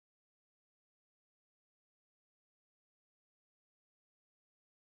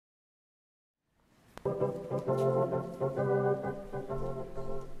Hello,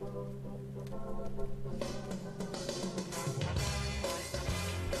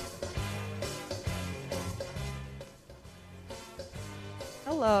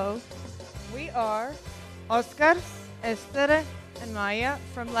 we are Oskars, Estere, and Maija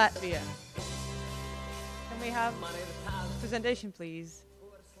from Latvia. Can we have presentation, please?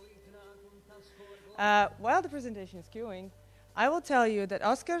 While the presentation is queuing, I will tell you that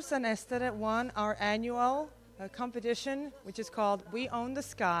Oskars and Estere won our annual competition, which is called We Own the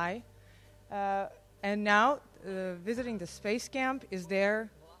Sky. And now visiting the space camp is their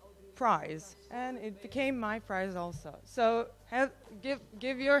prize, and it became my prize also. So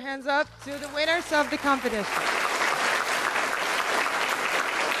give your hands up to the winners of the competition.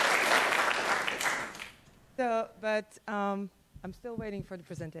 But I'm still waiting for the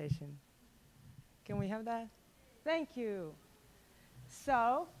presentation. Can we have that? Thank you.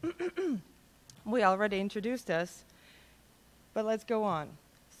 So we already introduced us, but let's go on.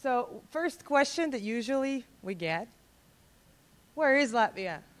 So first question that usually we get, where is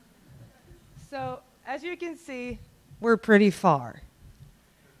Latvia? So as you can see, we're pretty far.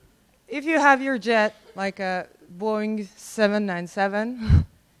 If you have your jet, like a Boeing 797,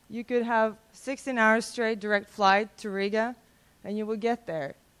 you could have 16 hours straight direct flight to Riga, and you will get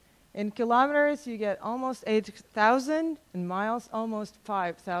there. In kilometers, you get almost 8,000, in miles, almost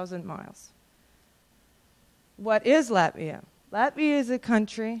 5,000 miles. What is Latvia? Latvia is a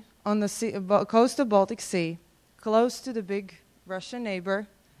country on the coast of Baltic Sea, close to the big Russian neighbor,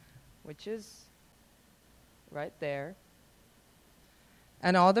 which is right there,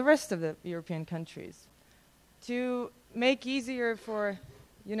 and all the rest of the European countries. To make easier for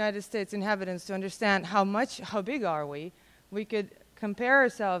United States inhabitants to understand how big are we could compare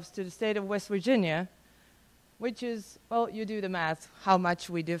ourselves to the state of West Virginia, which is, well, you do the math, how much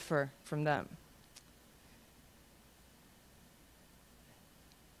we differ from them.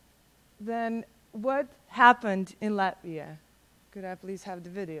 Then what happened in Latvia? Could I please have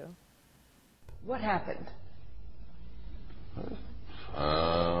the video? What happened?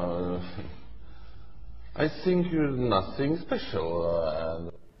 I think nothing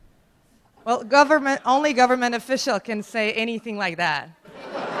special. Well, only government official can say anything like that.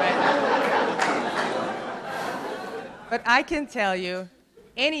 Right? But I can tell you,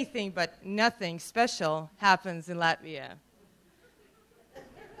 anything but nothing special happens in Latvia.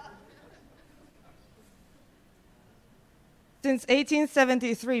 Since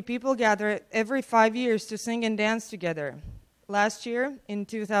 1873, people gather every 5 years to sing and dance together. Last year, in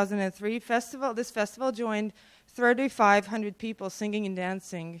 2003, this festival joined 3,500 people singing and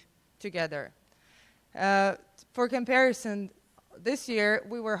dancing together. For comparison, this year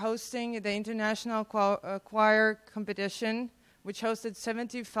we were hosting the International Choir Competition, which hosted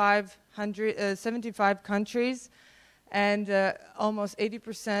 75 countries, and almost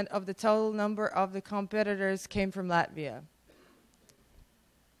 80% of the total number of the competitors came from Latvia.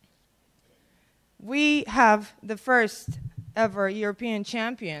 We have the first ever European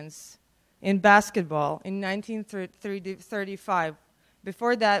champions in basketball in 1935.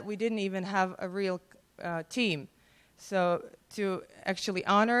 Before that, we didn't even have a real team. So to actually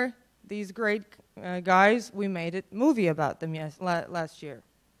honor these great guys, we made a movie about them last year.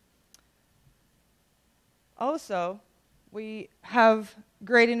 Also, we have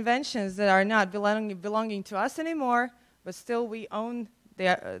great inventions that are not belonging to us anymore, but still we own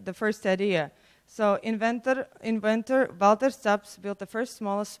the first idea. So inventor Walter Stubbs built the first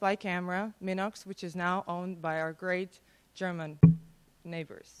smallest spy camera, Minox, which is now owned by our great German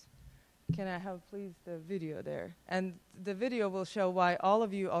neighbors. Can I have, please, the video there? And the video will show why all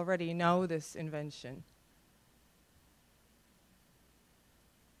of you already know this invention.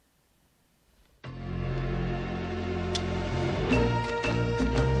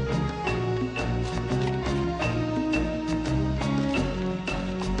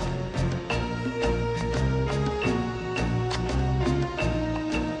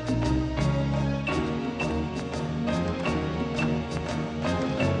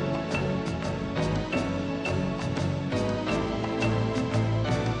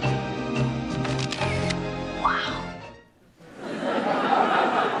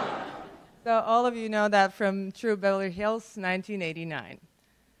 So all of you know that from True Beverly Hills, 1989.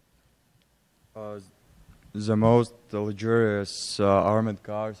 The most luxurious armored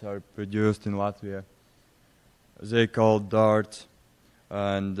cars are produced in Latvia. They called Dart,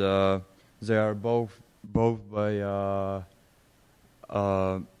 and they are both by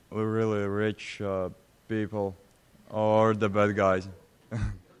really rich people or the bad guys.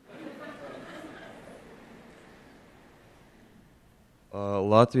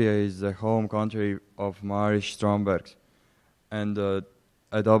 Latvia is the home country of Maris Strombergs and a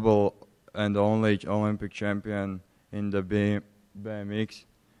double and only Olympic champion in the BMX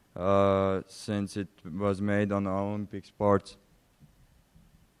since it was made on Olympic sports.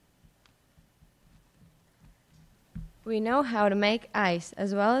 We know how to make ice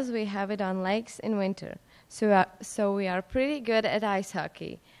as well as we have it on lakes in winter. So we are pretty good at ice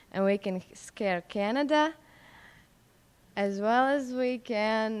hockey, and we can scare Canada as well as we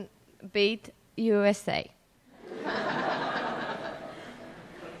can beat USA.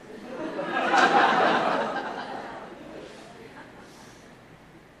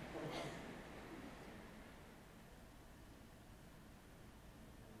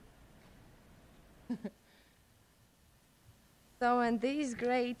 So, and these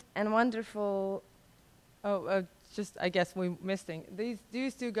great and wonderful... I guess we're missing.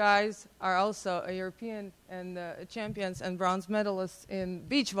 These two guys are also a European and champions and bronze medalists in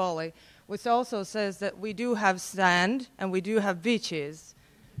beach volley, which also says that we do have sand and we do have beaches.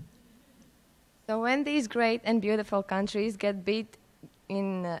 So when these great and beautiful countries get beat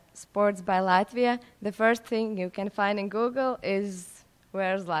in sports by Latvia, the first thing you can find in Google is,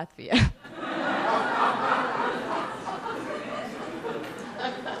 where's Latvia?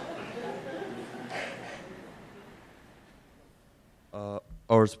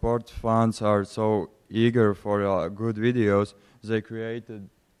 Our sport fans are so eager for good videos. They created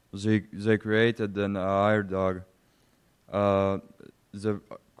an air dog. They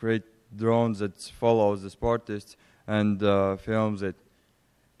create drones that follows the sportists and films it.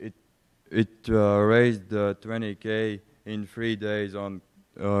 It raised 20K in 3 days on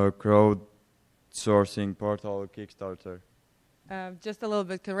crowdsourcing portal Kickstarter. Just a little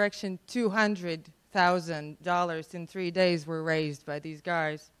bit correction, $200,000 in 3 days were raised by these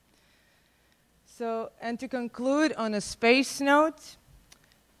guys. So, and to conclude on a space note,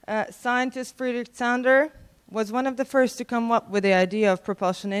 scientist Friedrich Zander was one of the first to come up with the idea of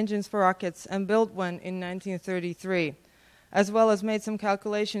propulsion engines for rockets and built one in 1933, as well as made some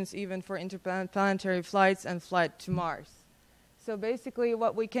calculations even for interplanetary flights and flight to Mars. So basically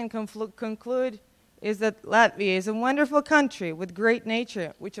what we can conclude is that Latvia is a wonderful country with great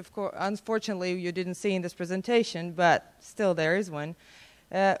nature, which of course, unfortunately, you didn't see in this presentation, but still there is one.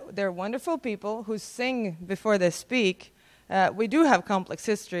 They're wonderful people who sing before they speak. We do have complex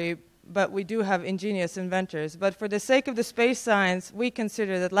history, but we do have ingenious inventors. But for the sake of the space science, we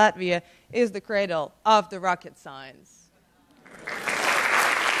consider that Latvia is the cradle of the rocket science.